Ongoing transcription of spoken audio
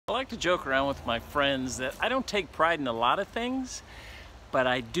like to joke around with my friends that I don't take pride in a lot of things, but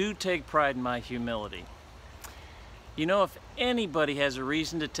I do take pride in my humility. You know, if anybody has a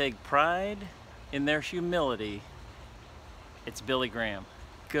reason to take pride in their humility, it's Billy Graham.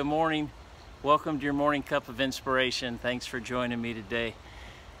 Good morning. Welcome to your morning cup of inspiration. Thanks for joining me today.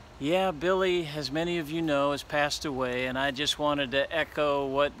 Yeah, Billy, as many of you know, has passed away, and I just wanted to echo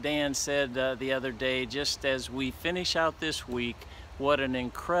what Dan said the other day, just as we finish out this week, what an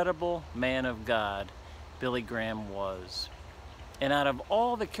incredible man of God Billy Graham was. And out of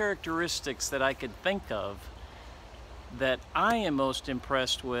all the characteristics that I could think of that I am most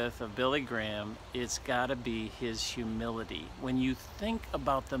impressed with of Billy Graham, it's got to be his humility. When you think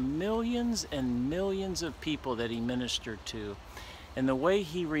about the millions and millions of people that he ministered to, and the way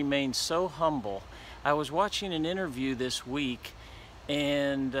he remained so humble. I was watching an interview this week,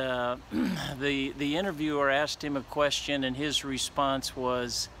 and the interviewer asked him a question, and his response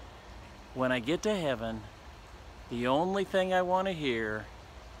was, "When I get to heaven, the only thing I want to hear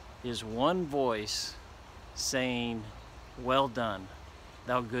is one voice saying, 'Well done,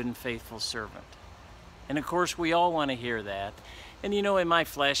 thou good and faithful servant.'" And of course, we all want to hear that. And you know, in my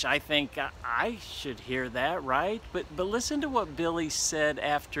flesh, I think I should hear that, right? But listen to what Billy said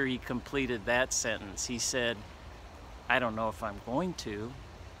after he completed that sentence. He said, "I don't know if I'm going to."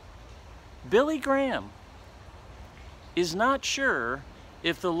 Billy Graham is not sure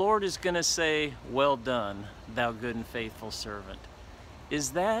if the Lord is going to say, "Well done, thou good and faithful servant."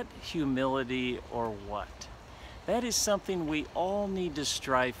 Is that humility or what? That is something we all need to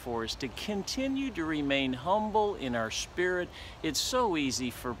strive for, is to continue to remain humble in our spirit. It's so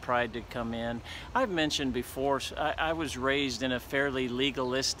easy for pride to come in. I've mentioned before, I was raised in a fairly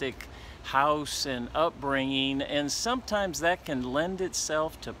legalistic house and upbringing, and sometimes that can lend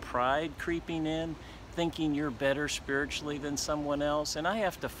itself to pride creeping in, thinking you're better spiritually than someone else, and I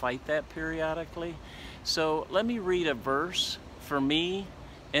have to fight that periodically. So let me read a verse for me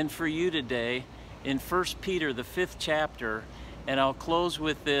and for you today in 1 Peter, the 5th chapter, and I'll close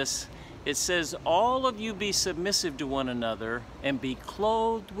with this. It says, "All of you be submissive to one another and be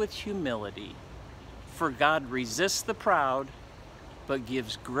clothed with humility. For God resists the proud, but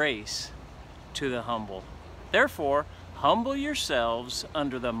gives grace to the humble. Therefore, humble yourselves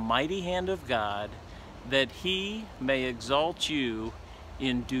under the mighty hand of God, that he may exalt you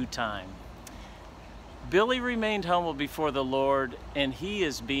in due time." Billy remained humble before the Lord, and he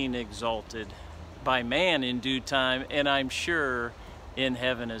is being exalted by man in due time, and I'm sure in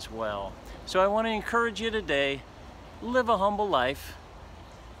heaven as well. So I want to encourage you today, live a humble life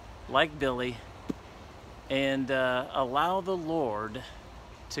like Billy, and allow the Lord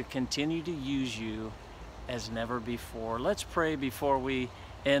to continue to use you as never before. Let's pray before we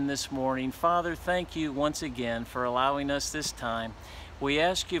end this morning. Father, thank you once again for allowing us this time. We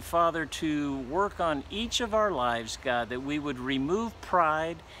ask you, Father, to work on each of our lives, God, that we would remove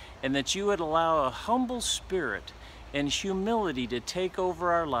pride, and that you would allow a humble spirit and humility to take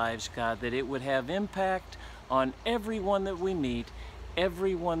over our lives, God, that it would have impact on everyone that we meet,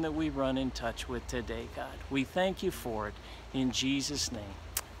 everyone that we run in touch with today, God. We thank you for it in Jesus' name.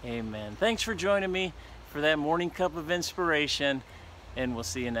 Amen. Thanks for joining me for that morning cup of inspiration, and we'll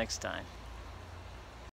see you next time.